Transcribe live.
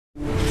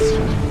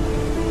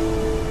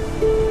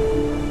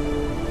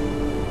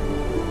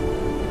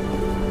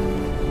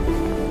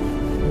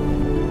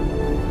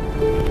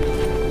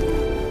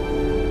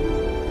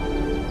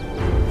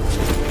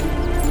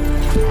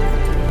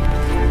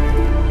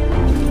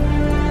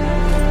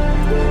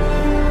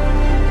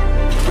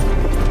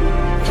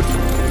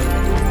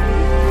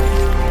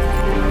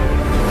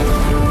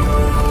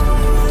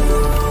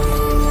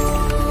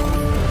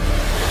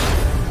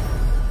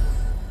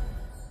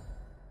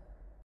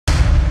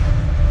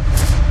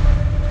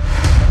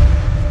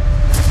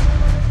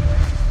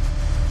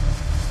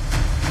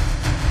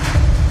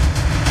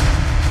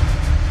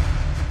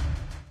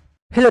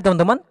Halo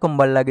teman-teman,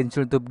 kembali lagi di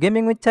YouTube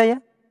Gaming with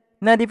saya.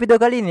 Nah, di video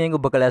kali ini gue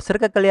bakal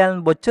share ke kalian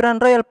bocoran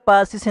Royale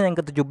Pass season yang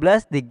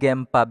ke-17 di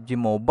game Pubg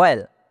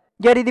Mobile.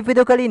 Jadi di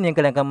video kali ini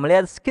kalian akan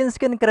melihat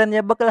skin-skin keren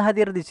yang bakal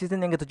hadir di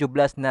season yang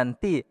ke-17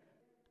 nanti.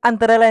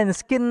 Antara lain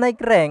skin naik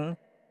rank,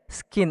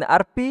 skin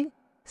RP,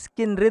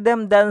 skin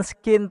redeem, dan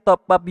skin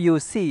top up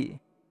UC.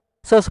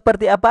 So,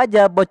 seperti apa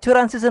aja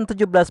bocoran season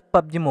 17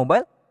 Pubg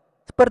Mobile?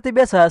 Seperti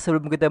biasa,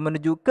 sebelum kita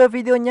menuju ke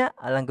videonya,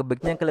 alangkah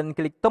baiknya kalian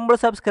klik tombol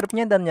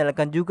subscribe-nya dan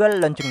nyalakan juga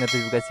lonceng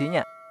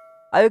notifikasinya.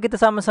 Ayo kita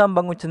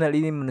sama-sama bangun channel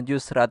ini menuju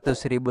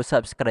 100.000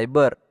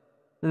 subscriber.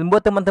 Dan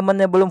buat teman-teman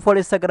yang belum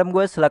follow Instagram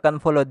gue, silahkan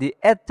follow di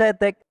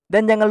 @cayarpl,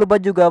 dan jangan lupa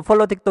juga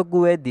follow TikTok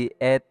gue di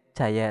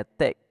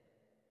 @cayarpl.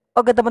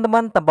 Oke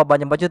teman-teman, tanpa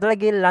banyak bacot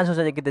lagi, langsung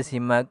saja kita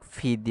simak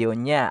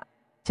videonya.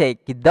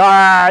 Check it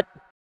out!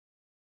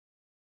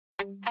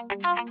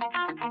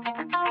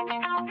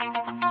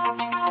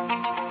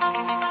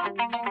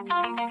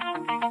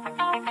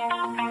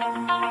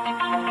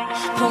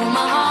 Pull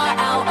my heart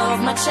out of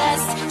my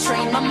chest,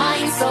 train my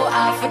mind so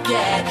I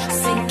forget.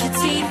 Sink your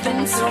teeth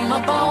into my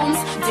bones,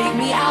 dig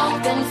me out,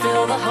 then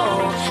fill the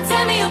hole.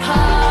 Tear me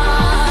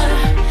apart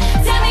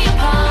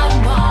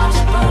and watch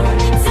it burn.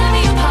 Tear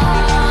me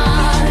apart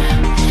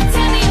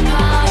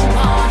and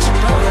watch it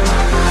burn.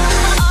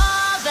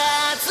 All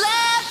that's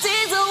left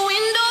is a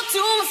window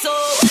to my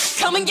soul.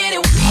 Come and get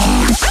it.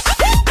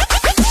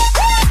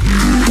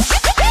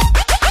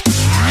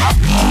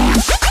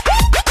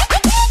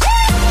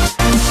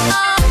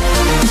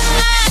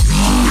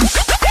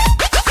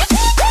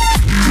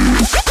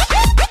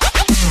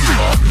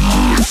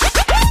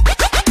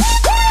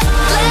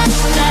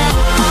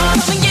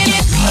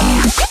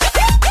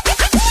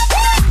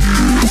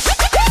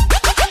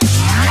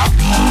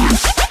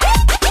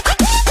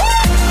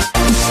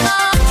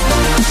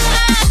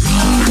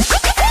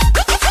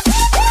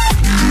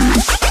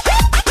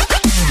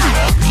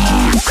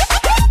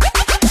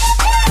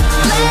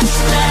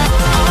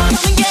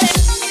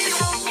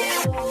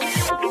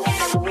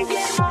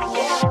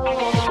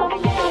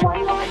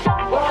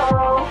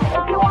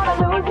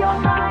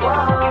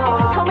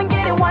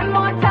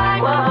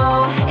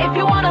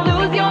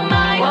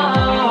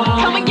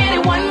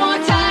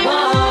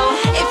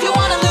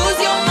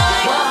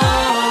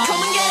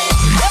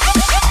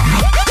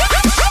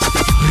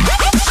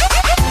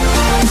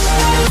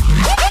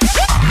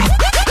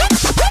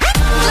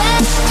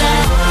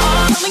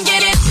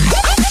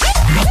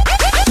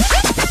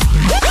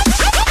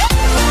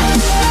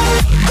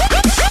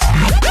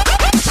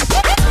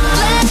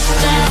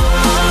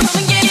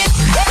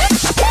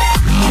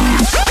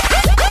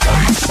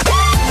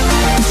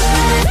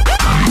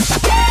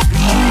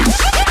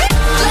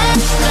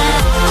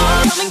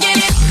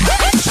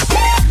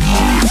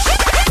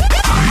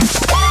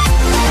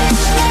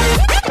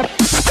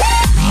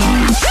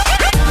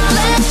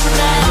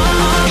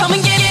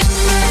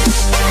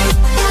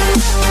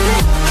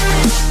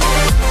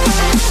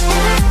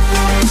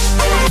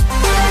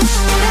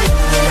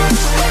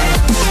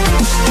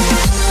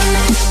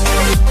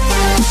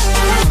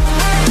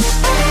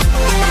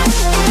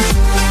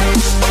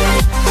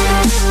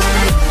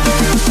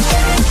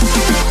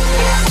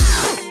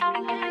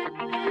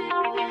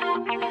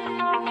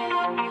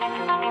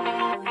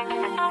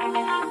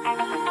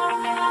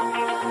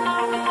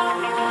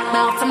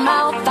 Mouth to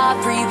mouth, I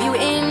breathe you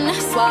in.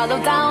 Swallow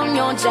down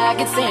your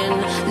jagged sin.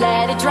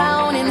 Let it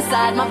drown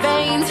inside my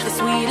veins. The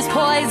sweetest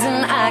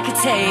poison I could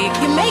take.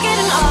 You make it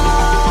an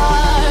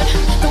art,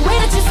 the way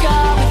that you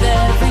scar with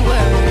every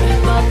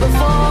word. But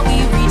before we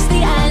reach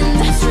the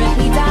end, strip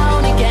me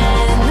down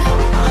again.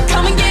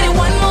 Come and get it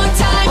one more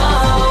time.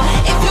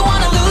 If you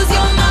wanna lose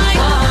your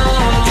mind,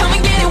 come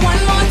and get it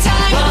one more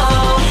time.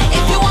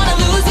 If you wanna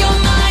lose your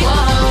mind,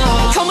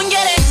 come and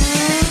get it.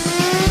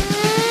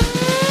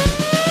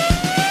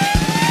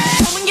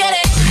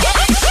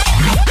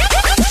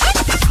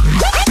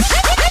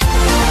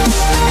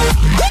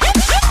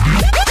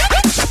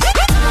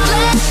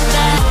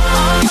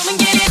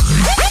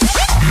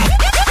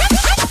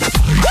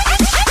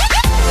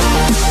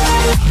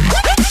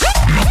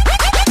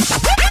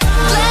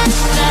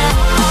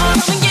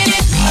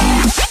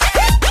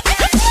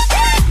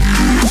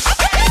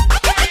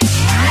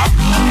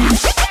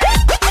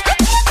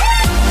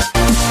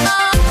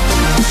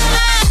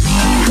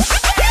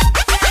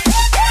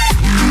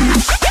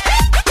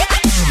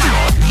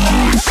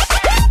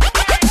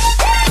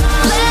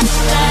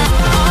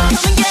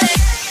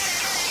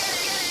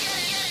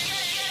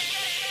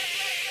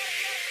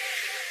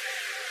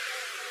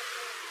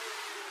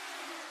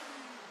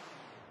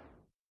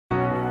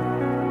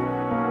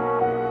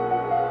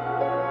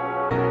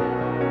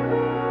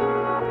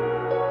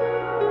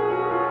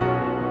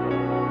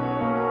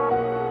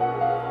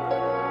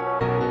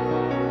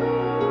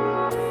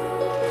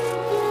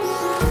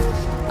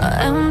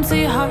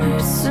 Empty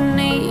hearts and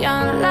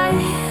neon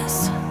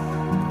lights,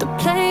 they're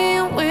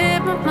playing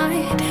with my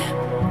mind.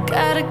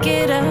 Gotta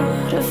get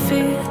out of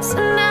here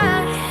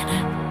tonight.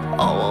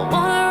 Oh, I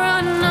wanna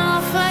run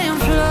off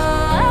and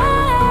fly.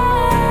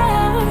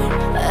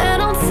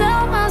 And I'll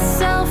tell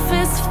myself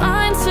it's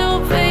fine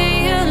to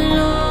be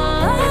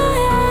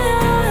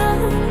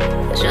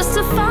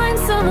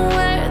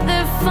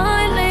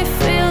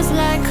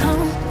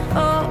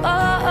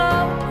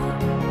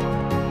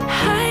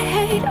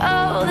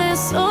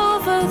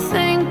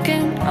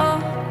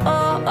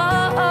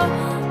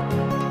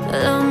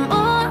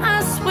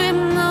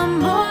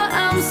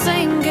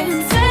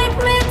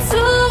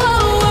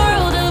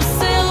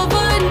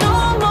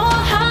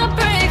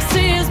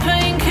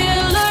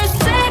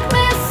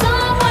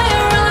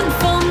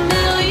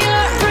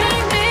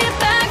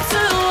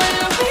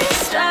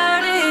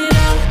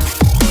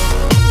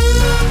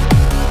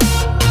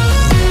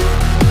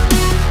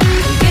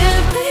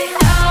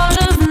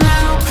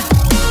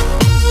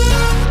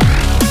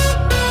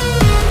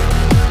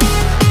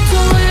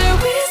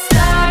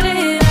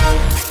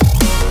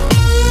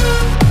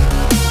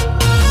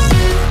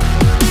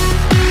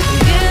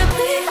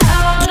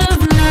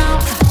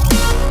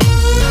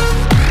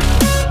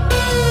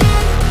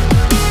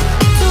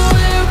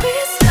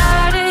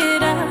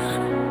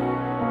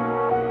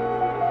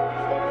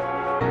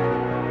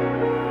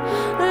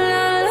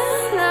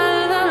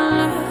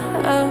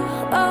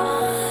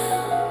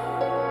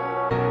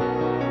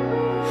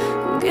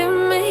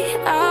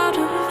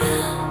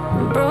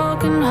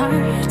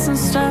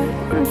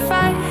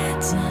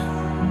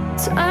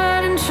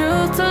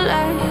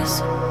delays.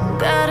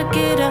 Gotta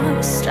get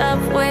up, stop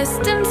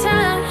wasting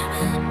time.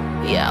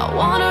 Yeah, I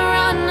wanna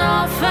run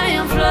off and